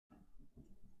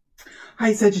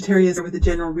Hi Sagittarius, with a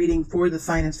general reading for the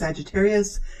sign of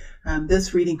Sagittarius.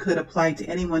 This reading could apply to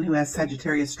anyone who has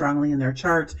Sagittarius strongly in their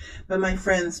chart. But my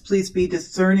friends, please be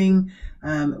discerning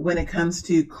when it comes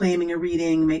to claiming a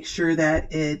reading. Make sure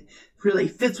that it really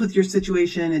fits with your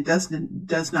situation. It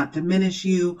does not diminish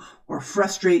you or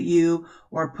frustrate you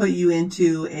or put you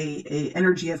into a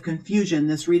energy of confusion.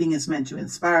 This reading is meant to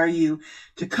inspire you,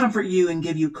 to comfort you, and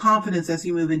give you confidence as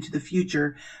you move into the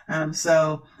future.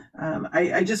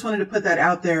 I just wanted to put that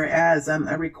out there as a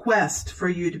request for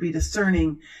you to be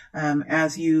discerning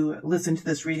as you listen to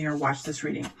this reading or watch this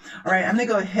reading. All right, I'm going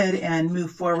to go ahead and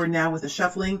move forward now with the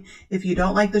shuffling. If you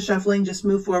don't like the shuffling, just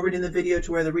move forward in the video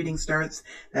to where the reading starts.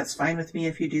 That's fine with me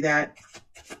if you do that.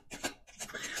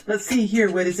 Let's see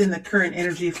here what is in the current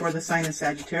energy for the sign of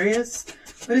Sagittarius.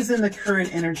 What is in the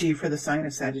current energy for the sign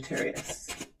of Sagittarius?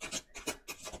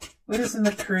 What is in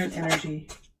the current energy?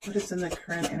 What is in the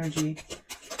current energy?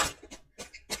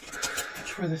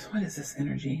 For this, what is this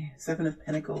energy? Seven of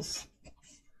Pentacles.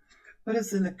 What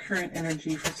is in the current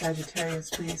energy for Sagittarius,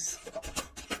 please?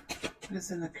 What is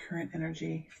in the current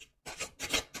energy?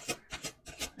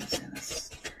 What is in this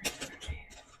current energy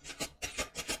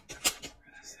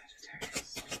for the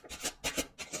Sagittarius?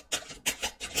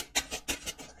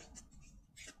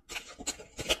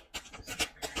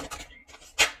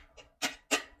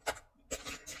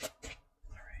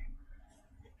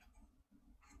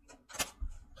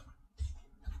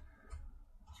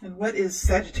 And what is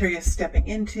Sagittarius stepping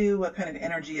into? What kind of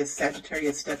energy is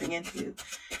Sagittarius stepping into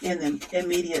in the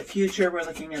immediate future? We're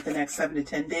looking at the next 7 to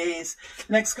 10 days,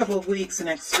 the next couple of weeks, the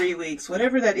next 3 weeks,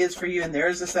 whatever that is for you. And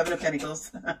there's the Seven of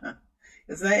Pentacles.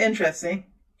 Isn't that interesting?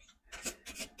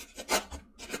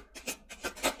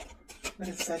 What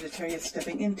is Sagittarius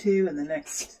stepping into in the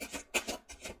next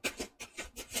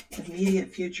immediate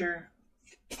future?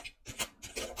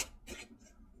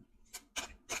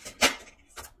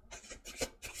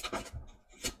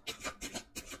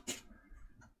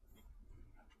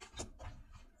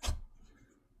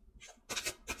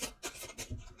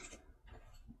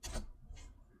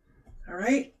 All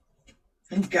right,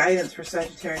 and guidance for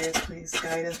Sagittarius, please.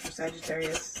 Guidance for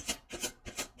Sagittarius.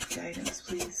 Guidance,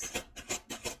 please.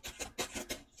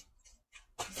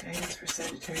 Guidance for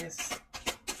Sagittarius.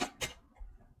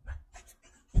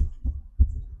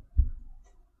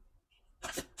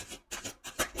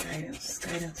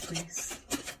 Guidance, please.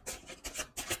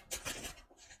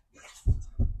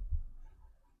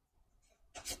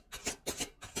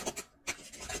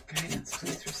 Guidance,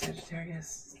 please, for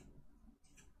Sagittarius.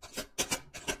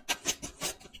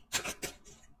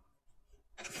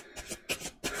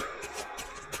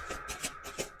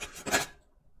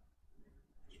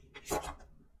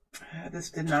 This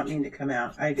did not mean to come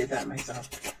out. I did that myself.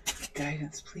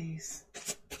 Guidance, please.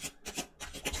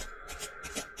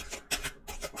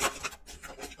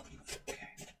 Okay.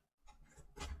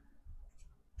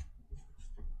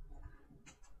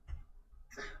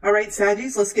 All right,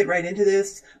 Saggies, let's get right into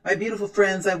this. My beautiful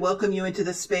friends, I welcome you into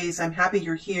this space. I'm happy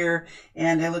you're here,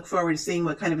 and I look forward to seeing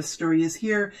what kind of a story is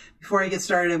here. Before I get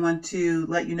started, I want to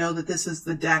let you know that this is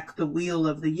the deck, the Wheel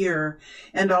of the Year,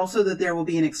 and also that there will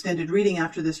be an extended reading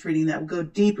after this reading that will go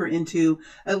deeper into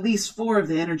at least 4 of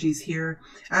the energies here.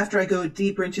 After I go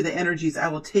deeper into the energies, I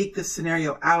will take this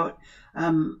scenario out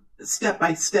step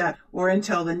by step, or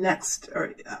until the next,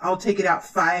 or I'll take it out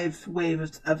 5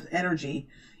 waves of energy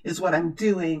is what I'm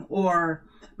doing, or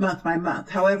month by month,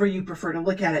 however you prefer to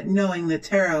look at it, knowing that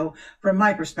tarot, from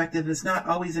my perspective, is not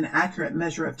always an accurate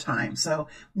measure of time. So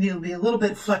you'll be a little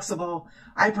bit flexible.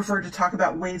 I prefer to talk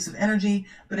about waves of energy,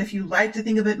 but if you like to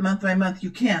think of it month by month,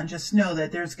 you can. Just know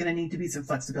that there's going to need to be some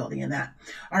flexibility in that.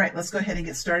 All right, let's go ahead and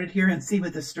get started here and see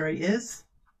what this story is.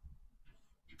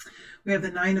 We have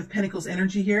the Nine of Pentacles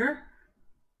energy here.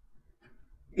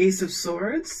 Ace of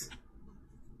Swords.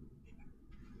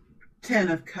 10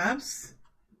 of Cups.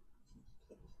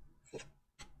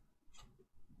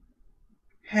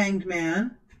 Hanged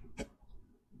Man.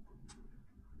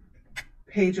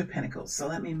 Page of Pentacles. So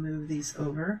let me move these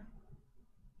over.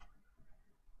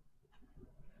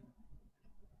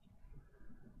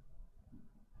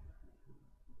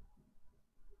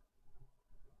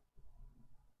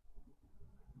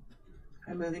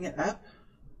 I'm moving it up.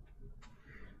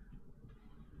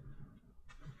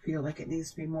 I feel like it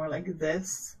needs to be more like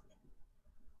this.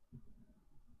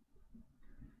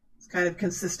 It's kind of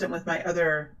consistent with my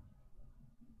other.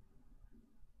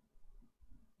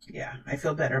 Yeah, I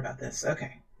feel better about this.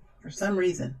 Okay, for some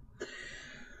reason.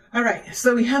 All right,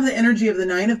 so we have the energy of the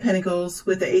Nine of Pentacles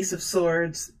with the Ace of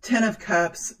Swords, 10 of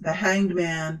Cups, the Hanged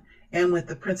Man, and with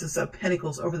the Princess of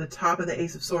Pentacles over the top of the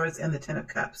Ace of Swords and the 10 of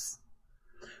Cups.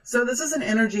 So this is an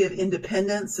energy of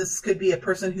independence. This could be a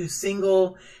person who's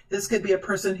single. This could be a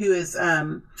person who is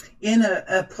in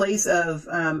a place of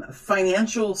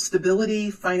financial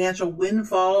stability, financial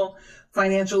windfall,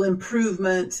 financial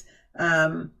improvement.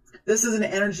 This is an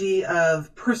energy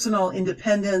of personal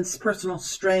independence, personal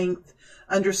strength,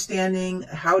 understanding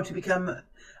how to become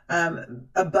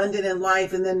abundant in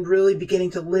life, and then really beginning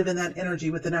to live in that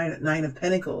energy with the Nine of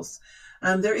Pentacles.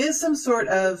 There is some sort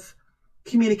of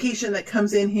communication that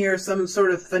comes in here, some sort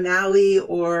of finale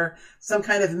or some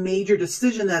kind of major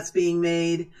decision that's being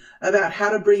made about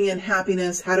how to bring in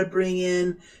happiness, how to bring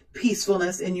in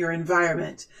peacefulness in your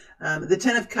environment. The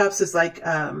Ten of Cups is like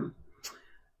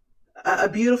a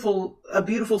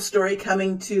beautiful story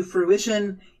coming to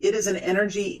fruition. It is an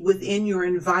energy within your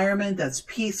environment that's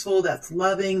peaceful, that's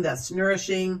loving, that's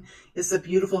nourishing. It's a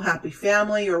beautiful, happy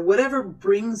family, or whatever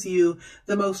brings you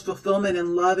the most fulfillment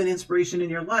and love and inspiration in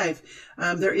your life.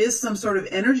 There is some sort of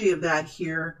energy of that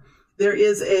here. There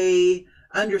is a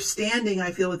understanding,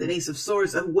 I feel, with an Ace of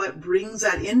Swords of what brings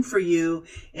that in for you.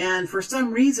 And for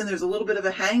some reason, there's a little bit of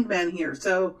a hangman here.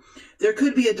 So there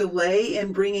could be a delay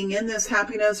in bringing in this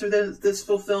happiness or this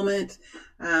fulfillment.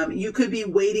 You could be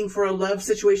waiting for a love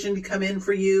situation to come in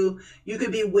for you. You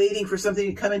could be waiting for something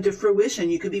to come into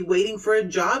fruition. You could be waiting for a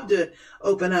job to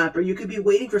open up, or you could be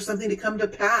waiting for something to come to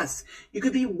pass. You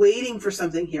could be waiting for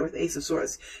something here with Ace of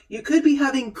Swords. You could be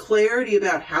having clarity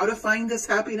about how to find this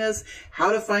happiness,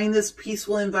 how to find this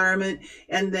peaceful environment,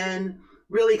 and then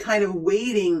really kind of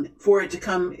waiting for it to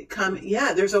come.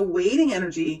 Yeah, there's a waiting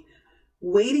energy,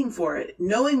 waiting for it,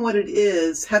 knowing what it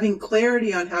is, having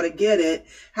clarity on how to get it,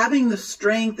 having the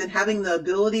strength and having the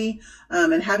ability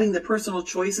and having the personal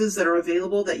choices that are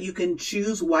available that you can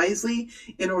choose wisely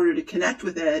in order to connect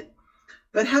with it,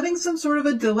 but having some sort of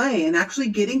a delay and actually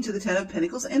getting to the Ten of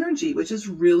Pentacles energy, which is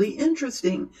really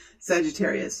interesting,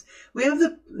 Sagittarius. We have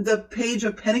the Page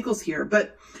of Pentacles here,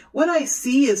 but what I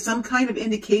see is some kind of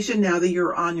indication now that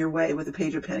you're on your way with the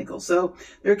Page of Pentacles. So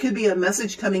there could be a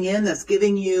message coming in that's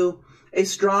giving you a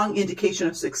strong indication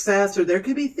of success, or there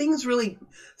could be things really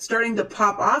starting to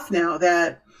pop off now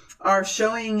that are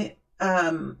showing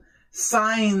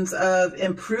signs of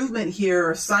improvement here,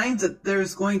 or signs that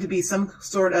there's going to be some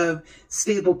sort of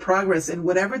stable progress in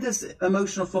whatever this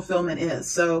emotional fulfillment is.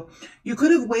 So you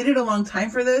could have waited a long time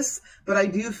for this, but I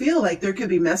do feel like there could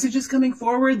be messages coming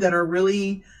forward that are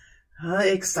really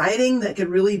exciting, that could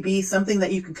really be something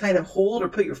that you can kind of hold or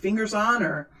put your fingers on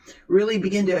or really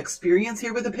begin to experience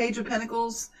here with the Page of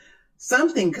Pentacles.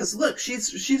 Something, because look,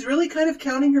 she's really kind of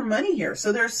counting her money here.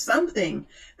 So there's something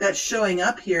that's showing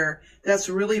up here that's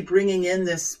really bringing in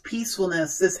this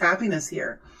peacefulness, this happiness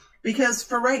here. Because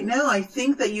for right now, I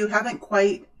think that you haven't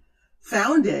quite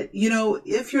found it. You know,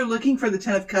 if you're looking for the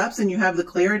Ten of Cups and you have the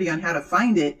clarity on how to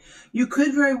find it, you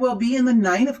could very well be in the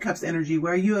Nine of Cups energy,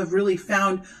 where you have really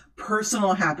found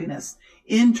personal happiness,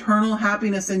 internal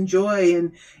happiness and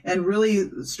joy, and really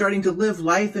starting to live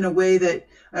life in a way that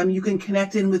you can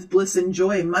connect in with bliss and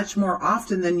joy much more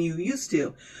often than you used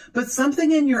to. But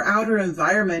something in your outer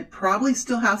environment probably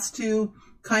still has to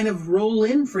kind of roll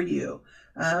in for you.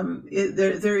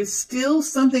 There is still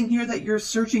something here that you're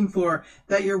searching for,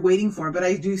 that you're waiting for. But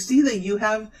I do see that you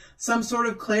have some sort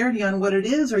of clarity on what it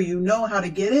is, or you know how to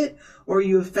get it, or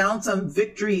you have found some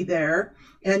victory there,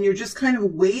 and you're just kind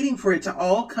of waiting for it to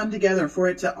all come together, for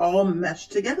it to all mesh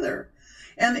together.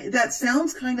 And that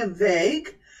sounds kind of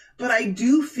vague, but I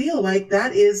do feel like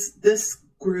that is this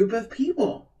group of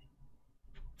people.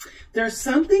 There's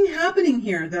something happening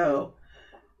here, though.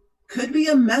 Could be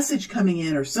a message coming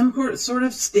in, or some sort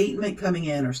of statement coming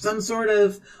in, or some sort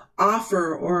of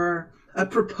offer or a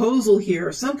proposal here,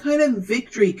 or some kind of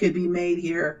victory could be made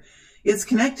here. It's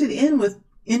connected in with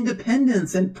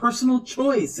independence and personal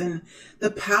choice and the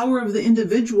power of the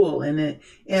individual, and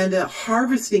a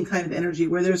harvesting kind of energy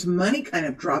where there's money kind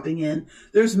of dropping in.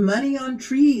 There's money on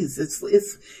trees.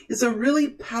 It's a really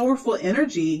powerful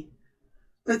energy,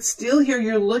 but still here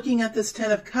you're looking at this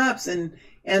Ten of Cups and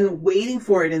waiting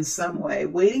for it in some way,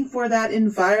 waiting for that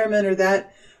environment or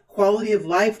that quality of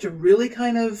life to really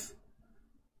kind of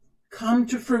come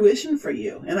to fruition for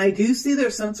you. And I do see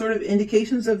there's some sort of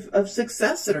indications of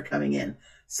success that are coming in.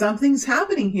 Something's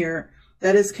happening here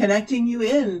that is connecting you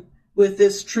in with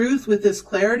this truth, with this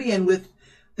clarity, and with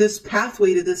this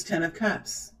pathway to this Ten of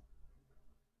Cups.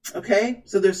 Okay,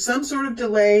 so there's some sort of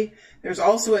delay. There's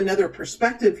also another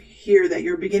perspective here that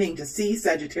you're beginning to see,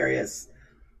 Sagittarius.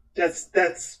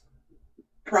 That's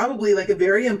probably like a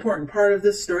very important part of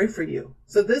this story for you.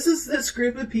 So this is this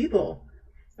group of people.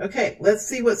 Okay, let's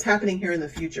see what's happening here in the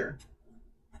future.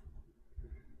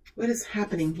 What is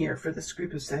happening here for this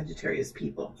group of Sagittarius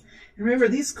people? And remember,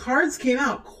 these cards came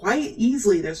out quite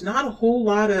easily. There's not a whole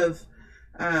lot of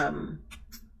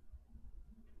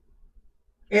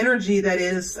energy that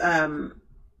is,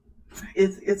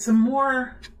 it's a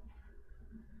more,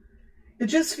 it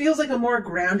just feels like a more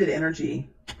grounded energy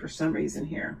for some reason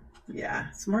here. Yeah,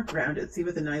 it's more grounded. See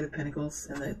with the Knight of Pentacles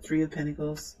and the Three of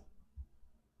Pentacles.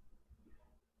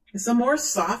 It's a more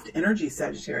soft energy,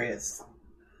 Sagittarius.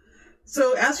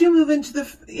 So as you move into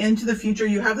the future,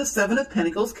 you have the Seven of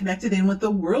Pentacles connected in with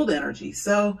the World energy.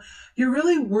 So you're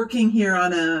really working here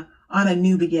on a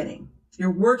new beginning.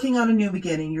 You're working on a new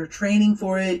beginning. You're training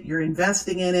for it. You're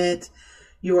investing in it.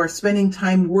 You are spending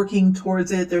time working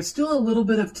towards it. There's still a little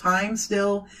bit of time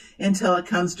still until it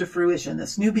comes to fruition.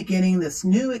 This new beginning, this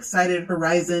new excited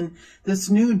horizon, this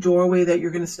new doorway that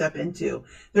you're going to step into.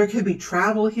 There could be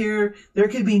travel here. There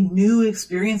could be new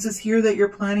experiences here that you're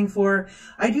planning for.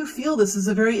 I do feel this is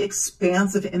a very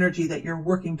expansive energy that you're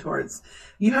working towards.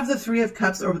 You have the Three of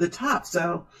Cups over the top.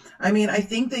 So, I mean, I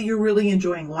think that you're really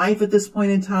enjoying life at this point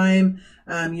in time.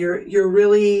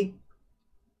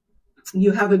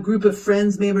 You have a group of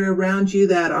friends maybe around you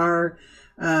that are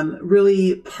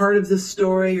really part of this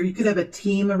story, or you could have a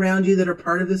team around you that are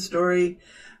part of this story.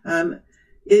 It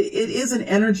is an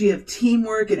energy of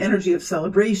teamwork, an energy of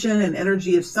celebration, an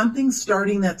energy of something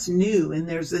starting that's new, and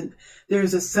there's a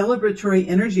celebratory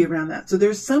energy around that. So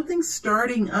there's something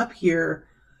starting up here,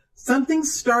 something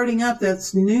starting up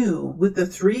that's new with the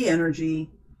Three energy.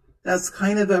 That's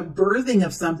kind of a birthing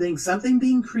of something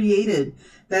being created.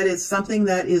 That is something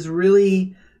that is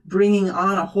really bringing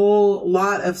on a whole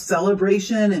lot of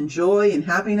celebration and joy and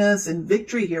happiness and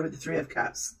victory here with the Three of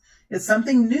Cups. It's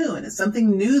something new, and it's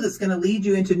something new that's going to lead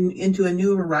you into a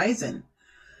new horizon.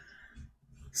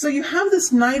 So you have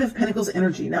this Knight of Pentacles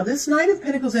energy. Now this Knight of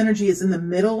Pentacles energy is in the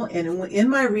middle, and in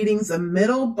my readings, the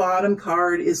middle bottom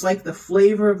card is like the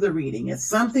flavor of the reading. It's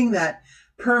something that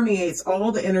permeates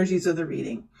all the energies of the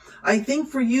reading. I think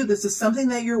for you, this is something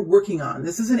that you're working on.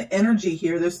 This is an energy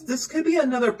here. This could be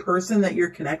another person that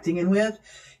you're connecting in with.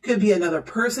 Could be another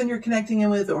person you're connecting in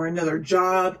with, or another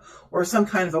job, or some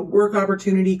kind of a work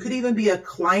opportunity. Could even be a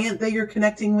client that you're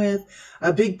connecting with,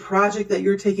 a big project that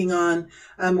you're taking on.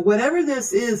 Whatever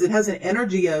this is, it has an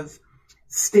energy of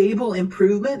stable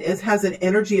improvement. It has an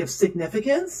energy of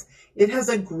significance. It has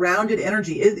a grounded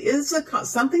energy. It is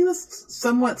something that's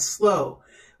somewhat slow.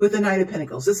 With the Knight of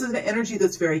Pentacles, this is an energy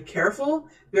that's very careful,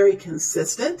 very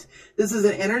consistent. This is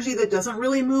an energy that doesn't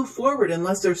really move forward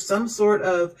unless there's some sort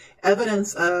of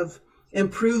evidence of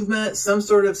improvement, some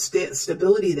sort of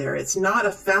stability there. It's not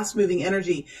a fast-moving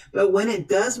energy, but when it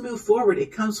does move forward,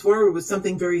 it comes forward with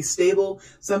something very stable,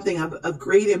 something of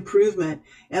great improvement,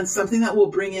 and something that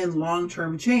will bring in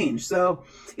long-term change. So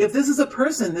if this is a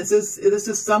person, this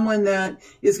is someone that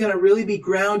is going to really be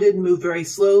grounded, move very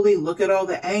slowly, look at all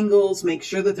the angles, make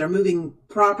sure that they're moving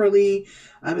properly.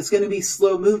 It's going to be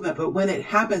slow movement, but when it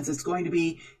happens, it's going to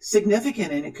be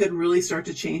significant, and it could really start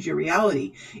to change your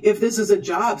reality. If this is a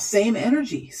job, same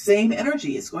energy.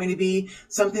 It's going to be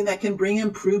something that can bring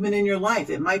improvement in your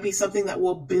life. It might be something that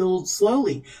will build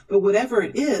slowly, but whatever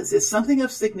it is, it's something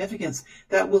of significance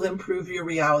that will improve your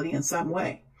reality in some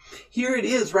way. Here it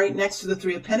is right next to the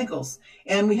Three of Pentacles,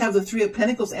 and we have the Three of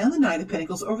Pentacles and the Knight of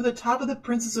Pentacles over the top of the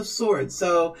Princess of Swords.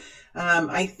 So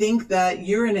I think that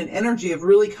you're in an energy of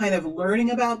really kind of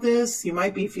learning about this. You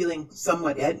might be feeling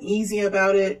somewhat uneasy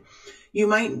about it. You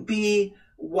might be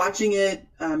watching it,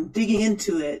 digging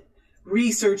into it,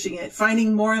 researching it,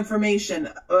 finding more information,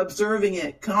 observing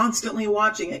it, constantly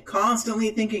watching it, constantly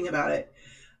thinking about it.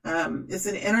 It's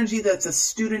an energy that's a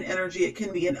student energy. It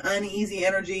can be an uneasy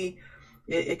energy.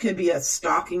 It could be a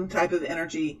stalking type of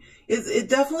energy. It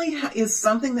definitely is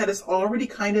something that is already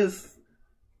kind of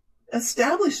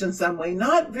established in some way.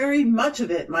 Not very much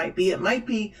of it might be. It might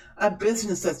be a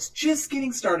business that's just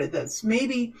getting started, that's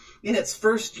maybe in its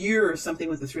first year or something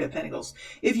with the Three of Pentacles.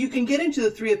 If you can get into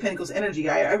the Three of Pentacles energy,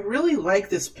 I really like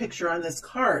this picture on this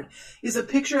card. Is a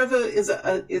picture of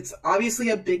it's obviously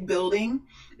a big building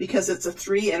because it's a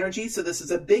three energy. So this is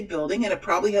a big building, and it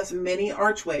probably has many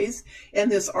archways.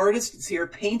 And this artist is here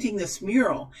painting this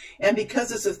mural. And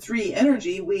because it's a three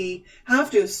energy, we have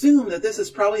to assume that this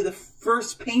is probably the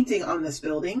first painting on this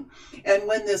building. And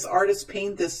when this artist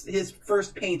paints his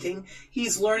first painting,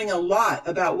 he's learning a lot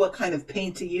about what kind of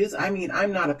paint to use. I mean,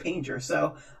 I'm not a painter,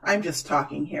 so I'm just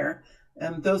talking here.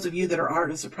 And those of you that are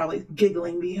artists are probably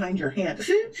giggling behind your hand.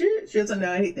 She doesn't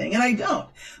know anything, and I don't.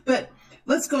 But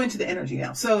let's go into the energy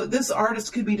now. So this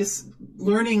artist could be just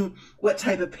learning what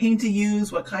type of paint to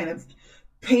use, what kind of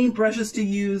paintbrushes to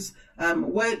use,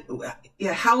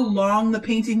 how long the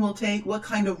painting will take, what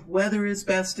kind of weather is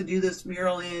best to do this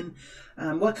mural in,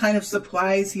 what kind of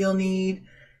supplies he'll need.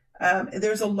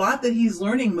 There's a lot that he's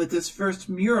learning with this first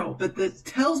mural, but that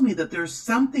tells me that there's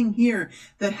something here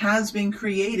that has been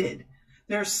created.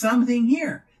 There's something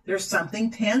here. There's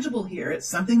something tangible here. It's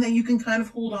something that you can kind of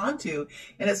hold on to,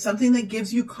 and it's something that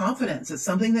gives you confidence. It's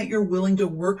something that you're willing to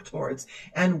work towards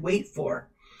and wait for.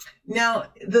 Now,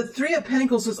 the Three of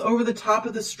Pentacles is over the top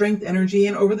of the Strength energy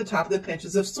and over the top of the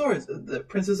Princes of Swords, the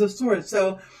Princes of Swords.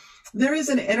 So there is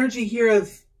an energy here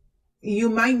of you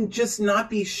might just not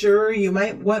be sure. You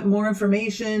might want more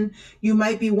information. You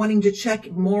might be wanting to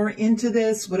check more into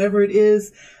this, whatever it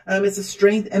is. It's a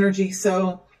Strength energy.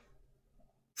 So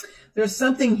there's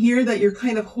something here that you're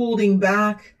kind of holding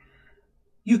back.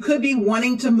 You could be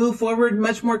wanting to move forward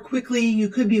much more quickly. You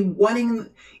could be wanting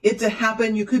it to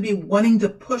happen. You could be wanting to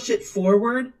push it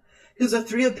forward, because the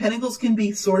Three of Pentacles can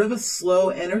be sort of a slow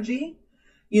energy.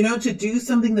 You know, to do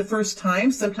something the first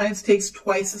time sometimes takes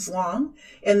twice as long,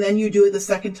 and then you do it the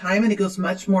second time and it goes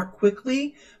much more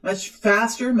quickly, much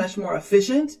faster, much more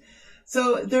efficient.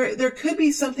 So there could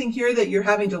be something here that you're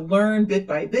having to learn bit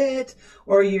by bit,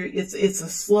 or it's a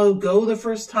slow go the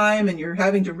first time and you're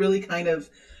having to really kind of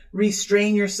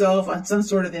restrain yourself on some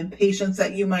sort of impatience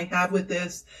that you might have with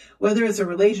this, whether it's a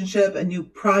relationship, a new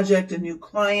project, a new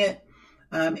client,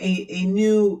 a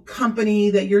new company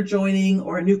that you're joining,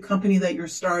 or a new company that you're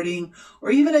starting,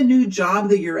 or even a new job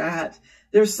that you're at.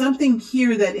 There's something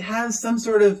here that has some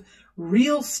sort of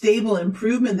real stable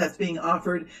improvement that's being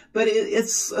offered, but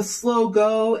it's a slow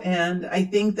go. And I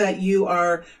think that you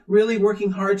are really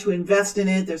working hard to invest in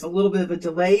it. There's a little bit of a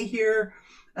delay here,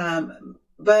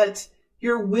 but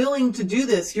you're willing to do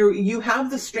this. You have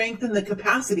the strength and the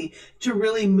capacity to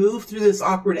really move through this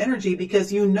awkward energy,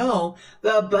 because you know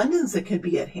the abundance that can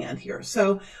be at hand here.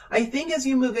 So I think as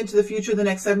you move into the future, the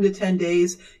next 7 to 10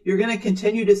 days, you're going to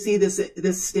continue to see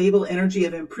this stable energy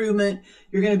of improvement.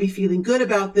 You're going to be feeling good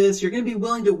about this. You're going to be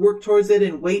willing to work towards it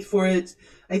and wait for it.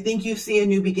 I think you see a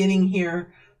new beginning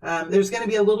here. There's going to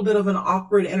be a little bit of an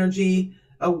awkward energy,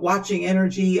 a watching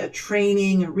energy, a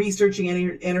training, a researching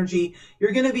energy.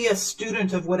 You're going to be a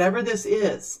student of whatever this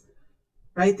is,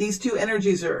 right? These two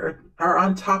energies are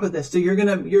on top of this. So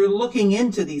you're looking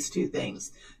into these two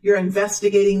things. You're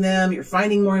investigating them. You're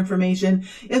finding more information.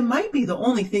 It might be the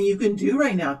only thing you can do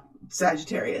right now,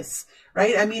 Sagittarius,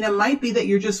 right? I mean, it might be that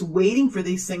you're just waiting for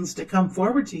these things to come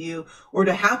forward to you or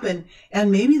to happen.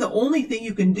 And maybe the only thing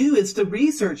you can do is to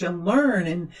research and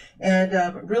learn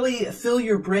and really fill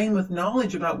your brain with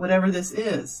knowledge about whatever this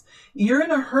is. You're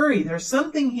in a hurry. There's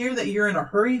something here that you're in a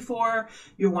hurry for.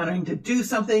 You're wanting to do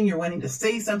something. You're wanting to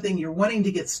say something. You're wanting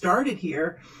to get started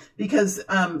here, because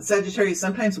Sagittarius,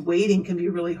 sometimes waiting can be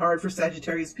really hard for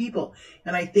Sagittarius people.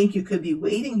 And I think you could be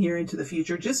waiting here into the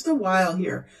future, just a while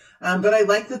here. But I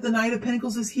like that the Knight of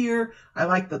Pentacles is here. I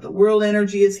like that the World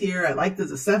energy is here. I like that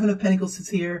the Seven of Pentacles is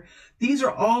here. These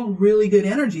are all really good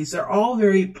energies. They're all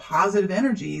very positive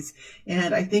energies.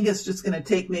 And I think it's just going to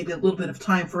take maybe a little bit of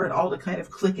time for it all to kind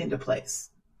of click into place.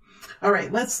 All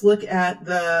right, let's look at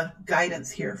the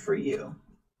guidance here for you.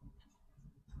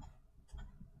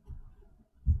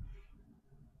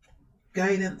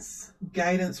 Guidance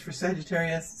for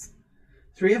Sagittarius.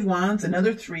 Three of Wands,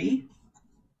 another 3.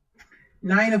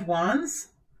 9 of Wands,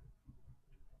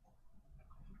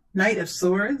 Knight of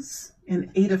Swords,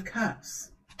 and 8 of Cups.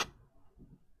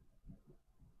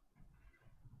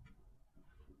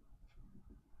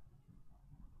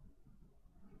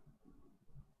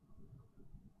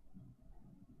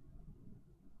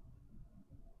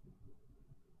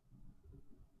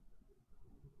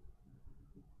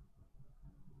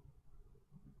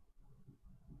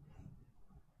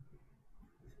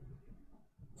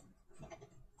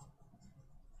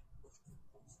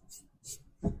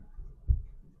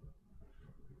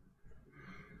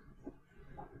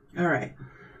 All right.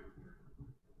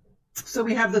 So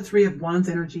we have the Three of Wands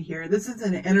energy here. This is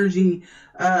an energy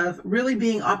of really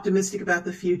being optimistic about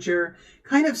the future,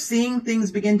 kind of seeing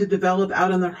things begin to develop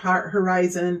out on the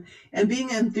horizon, and being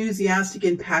enthusiastic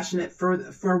and passionate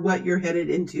for what you're headed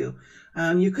into.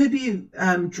 You could be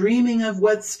dreaming of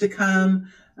what's to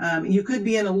come. You could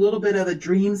be in a little bit of a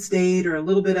dream state or a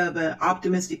little bit of an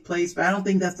optimistic place, but I don't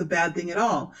think that's a bad thing at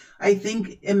all. I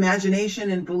think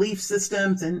imagination and belief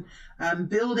systems and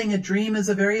building a dream is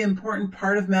a very important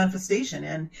part of manifestation.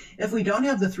 And if we don't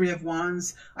have the Three of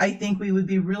Wands, I think we would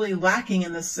be really lacking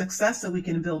in the success that we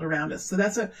can build around us. So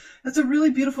that's a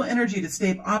really beautiful energy, to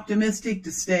stay optimistic,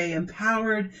 to stay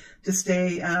empowered, to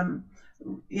stay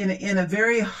in a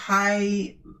very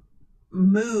high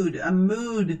mood, a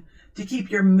mood to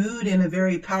keep your mood in a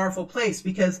very powerful place,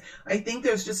 because I think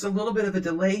there's just a little bit of a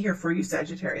delay here for you,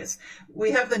 Sagittarius.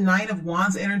 We have the Nine of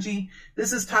Wands energy.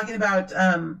 This is talking about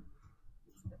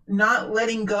not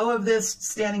letting go of this,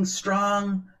 standing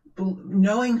strong,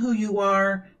 knowing who you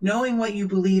are, knowing what you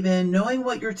believe in, knowing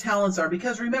what your talents are.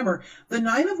 Because remember, the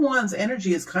Nine of Wands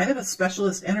energy is kind of a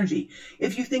specialist energy.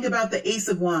 If you think about the Ace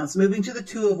of Wands, moving to the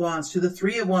Two of Wands, to the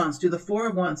Three of Wands, to the Four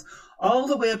of Wands, all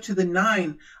the way up to the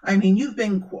Nine. I mean, you've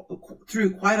been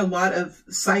through quite a lot of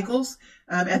cycles.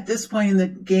 At this point in the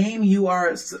game, you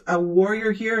are a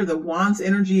warrior here. The Wands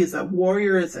energy is a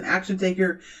warrior. It's an action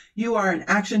taker. You are an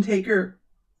action taker,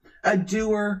 a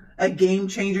doer, a game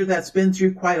changer that's been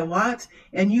through quite a lot.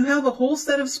 And you have a whole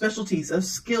set of specialties, of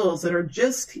skills that are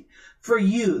just for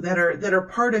you, that are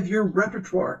part of your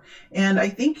repertoire. And I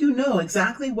think you know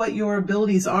exactly what your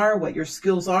abilities are, what your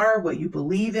skills are, what you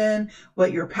believe in,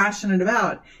 what you're passionate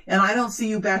about. And I don't see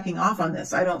you backing off on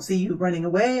this. I don't see you running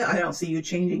away. I don't see you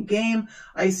changing game.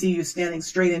 I see you standing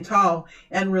straight and tall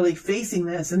and really facing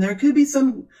this. And there could be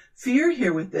some fear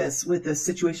here with this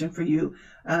situation for you,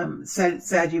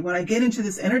 Saggy. When I get into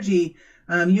this energy,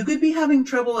 you could be having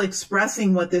trouble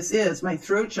expressing what this is. My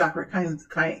throat chakra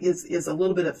is a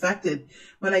little bit affected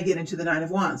when I get into the Nine of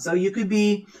Wands. So you could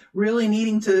be really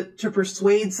needing to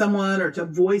persuade someone or to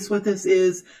voice what this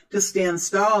is, to stand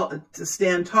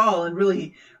tall and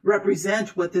really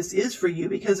represent what this is for you,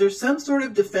 because there's some sort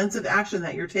of defensive action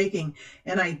that you're taking.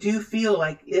 And I do feel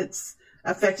like it's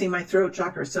affecting my throat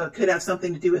chakra. So it could have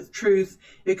something to do with truth.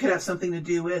 It could have something to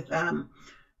do with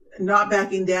not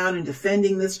backing down and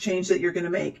defending this change that you're going to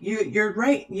make. You're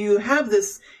right. You have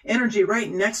this energy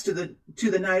right next to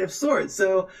the Knight of Swords.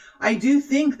 So I do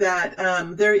think that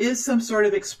there is some sort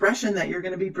of expression that you're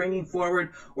going to be bringing forward,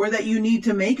 or that you need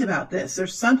to make about this.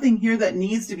 There's something here that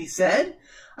needs to be said.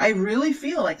 I really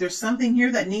feel like there's something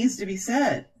here that needs to be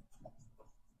said.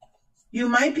 You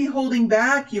might be holding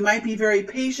back. You might be very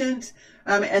patient.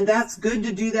 And that's good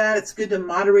to do that. It's good to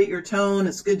moderate your tone.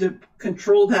 It's good to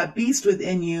control that beast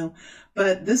within you.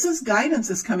 But this is guidance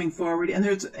is coming forward,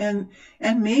 and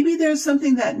maybe there's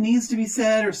something that needs to be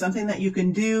said, or something that you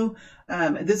can do.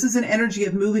 This is an energy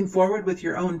of moving forward with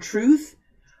your own truth.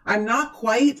 I'm not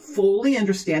quite fully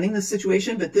understanding the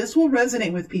situation, but this will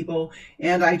resonate with people.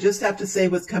 And I just have to say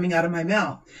what's coming out of my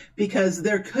mouth, because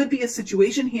there could be a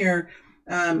situation here.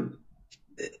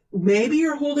 Maybe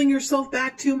you're holding yourself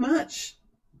back too much.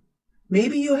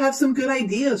 Maybe you have some good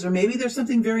ideas, or maybe there's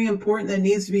something very important that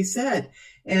needs to be said.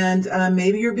 And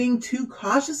maybe you're being too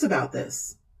cautious about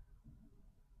this.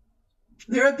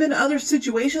 There have been other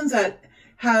situations that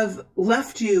have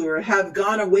left you or have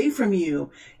gone away from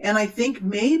you. And I think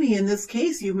maybe in this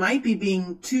case, you might be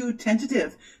being too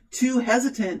tentative, too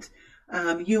hesitant.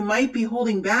 You might be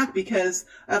holding back because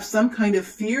of some kind of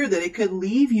fear that it could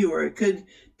leave you, or it could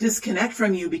disconnect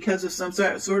from you because of some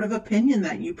sort of opinion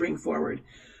that you bring forward.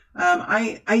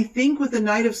 I think with the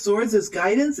Knight of Swords as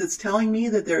guidance, it's telling me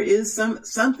that there is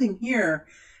something here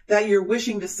that you're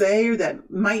wishing to say, or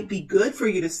that might be good for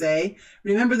you to say.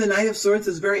 Remember, the Knight of Swords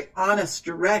is very honest,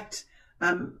 direct,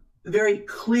 very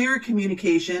clear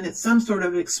communication. It's some sort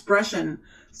of expression,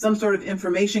 some sort of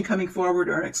information coming forward,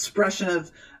 or an expression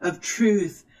of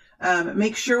truth.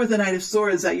 Make sure with the Knight of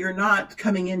Swords that you're not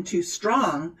coming in too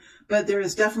strong, but there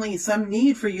is definitely some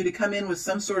need for you to come in with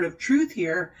some sort of truth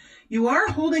here. You are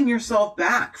holding yourself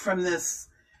back from this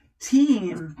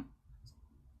team.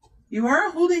 You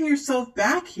are holding yourself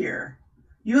back here.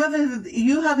 You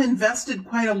have invested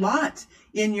quite a lot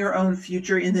in your own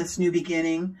future in this new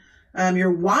beginning.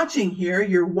 You're watching here.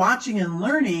 You're watching and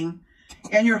learning,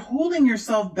 and you're holding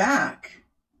yourself back.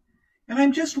 And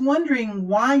I'm just wondering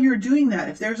why you're doing that.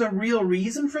 If there's a real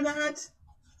reason for that.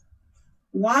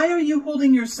 Why are you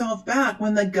holding yourself back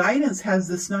when the guidance has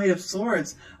this Knight of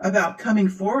Swords about coming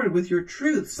forward with your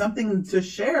truth, something to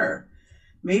share?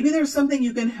 Maybe there's something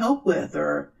you can help with,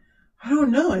 or I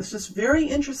don't know. It's just very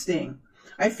interesting.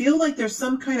 I feel like there's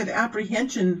some kind of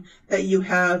apprehension that you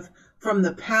have from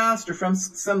the past, or from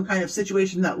some kind of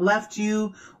situation that left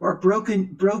you, or broke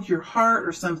your heart,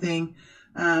 or something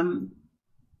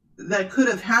that could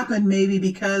have happened maybe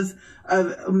because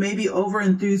of maybe over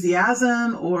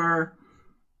enthusiasm, or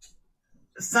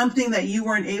something that you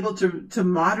weren't able to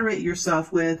moderate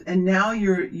yourself with, and now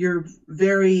you're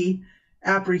very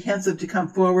apprehensive to come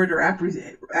forward, or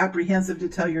apprehensive to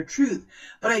tell your truth.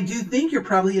 But I do think you're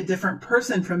probably a different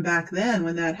person from back then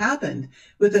when that happened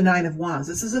with the Nine of Wands.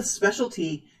 This is a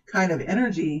specialty kind of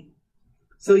energy.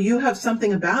 So you have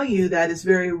something about you that is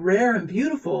very rare and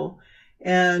beautiful,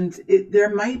 And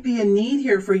there might be a need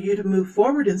here for you to move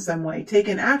forward in some way, take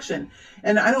an action.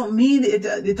 And I don't mean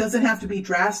it doesn't have to be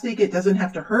drastic. It doesn't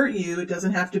have to hurt you. It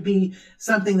doesn't have to be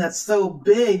something that's so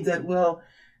big that will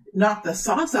knock the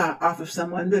socks off of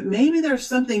someone. But maybe there's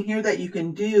something here that you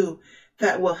can do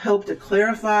that will help to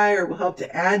clarify or will help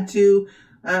to add to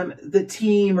the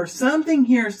team, or something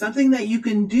here, something that you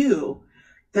can do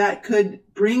that could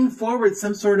bring forward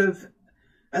some sort of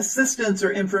assistance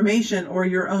or information or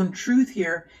your own truth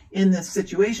here in this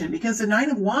situation. Because the Nine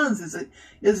of Wands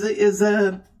is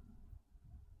a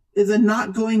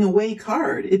not going away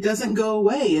card. It doesn't go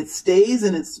away. It stays,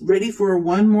 and it's ready for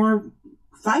one more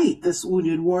fight, this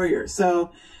wounded warrior.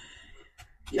 So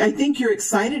I think you're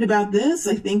excited about this.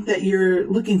 I think that you're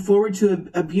looking forward to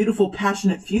a beautiful,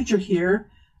 passionate future here.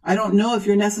 I don't know if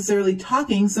you're necessarily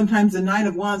talking. Sometimes the Nine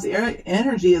of Wands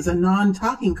energy is a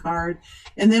non-talking card.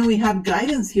 And then we have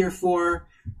guidance here for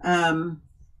a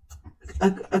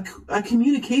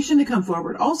communication to come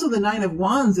forward. Also, the Nine of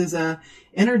Wands is a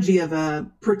energy of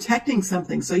protecting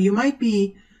something. So you might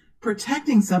be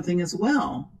protecting something as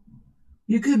well.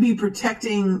 You could be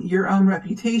protecting your own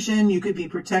reputation. You could be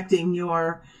protecting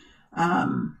your,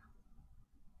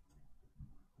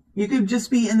 you could just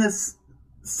be in this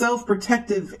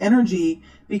self-protective energy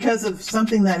because of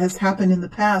something that has happened in the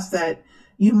past that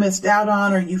you missed out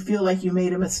on, or you feel like you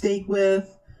made a mistake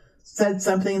with, said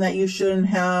something that you shouldn't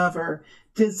have, or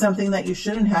did something that you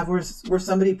shouldn't have, where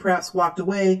somebody perhaps walked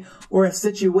away, or a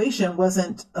situation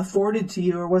wasn't afforded to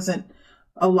you or wasn't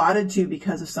allotted to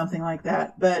because of something like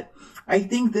that. But I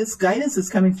think this guidance is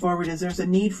coming forward is there's a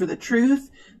need for the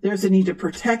truth. There's a need to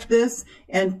protect this,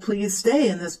 and please stay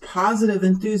in this positive,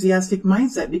 enthusiastic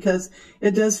mindset, because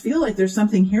it does feel like there's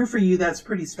something here for you that's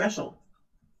pretty special.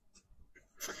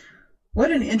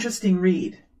 What an interesting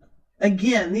read.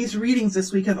 Again, these readings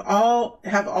this week have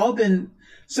all been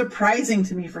surprising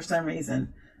to me for some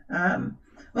reason.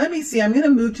 Let me see. I'm going to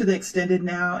move to the extended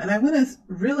now, and I want to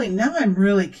I'm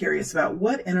really curious about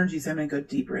what energies I'm going to go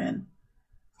deeper in.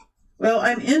 Well,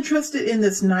 I'm interested in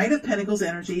this Knight of Pentacles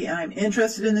energy, and I'm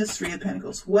interested in this Three of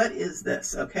Pentacles. What is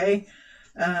this? Okay.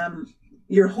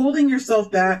 You're holding yourself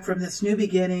back from this new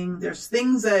beginning. There's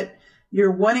things that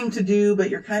you're wanting to do, but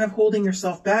you're kind of holding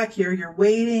yourself back here. You're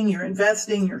waiting, you're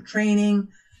investing, you're training,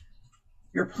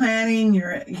 you're planning,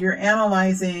 you're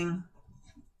analyzing.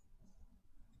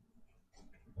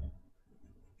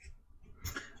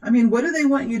 I mean, what do they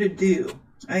want you to do?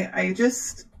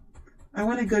 I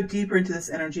want to go deeper into this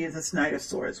energy of this Knight of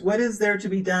Swords. What is there to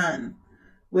be done?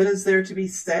 What is there to be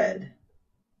said?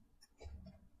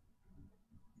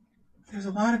 There's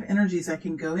a lot of energies I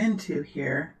can go into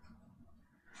here.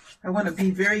 I want to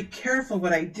be very careful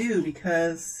what I do,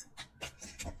 because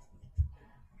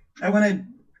I want to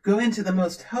go into the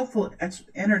most helpful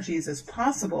energies as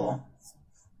possible.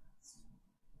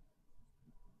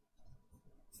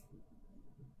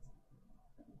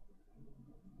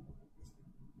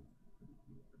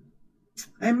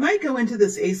 I might go into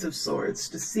this Ace of Swords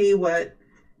to see what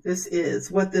this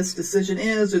is, what this decision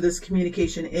is, or this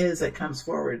communication is that comes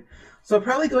forward. So I'll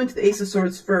probably go into the Ace of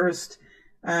Swords first,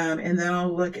 and then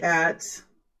I'll look at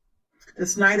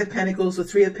this Knight of Pentacles, the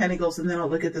Three of Pentacles, and then I'll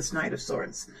look at this Knight of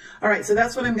Swords. All right, so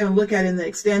that's what I'm going to look at in the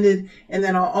extended, and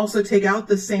then I'll also take out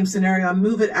the same scenario. I'll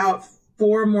move it out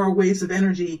 4 more waves of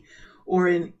energy, or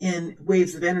in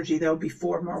waves of energy, there'll be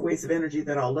 4 more waves of energy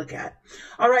that I'll look at.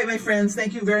 All right, my friends,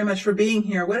 thank you very much for being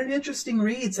here. What an interesting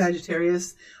read,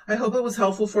 Sagittarius. I hope it was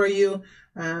helpful for you.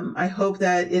 I hope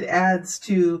that it adds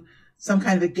to some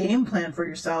kind of a game plan for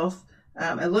yourself.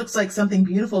 It looks like something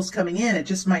beautiful is coming in. It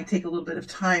just might take a little bit of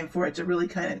time for it to really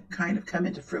kind of come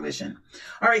into fruition.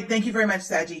 All right, thank you very much,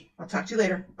 Saggy. I'll talk to you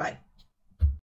later. Bye.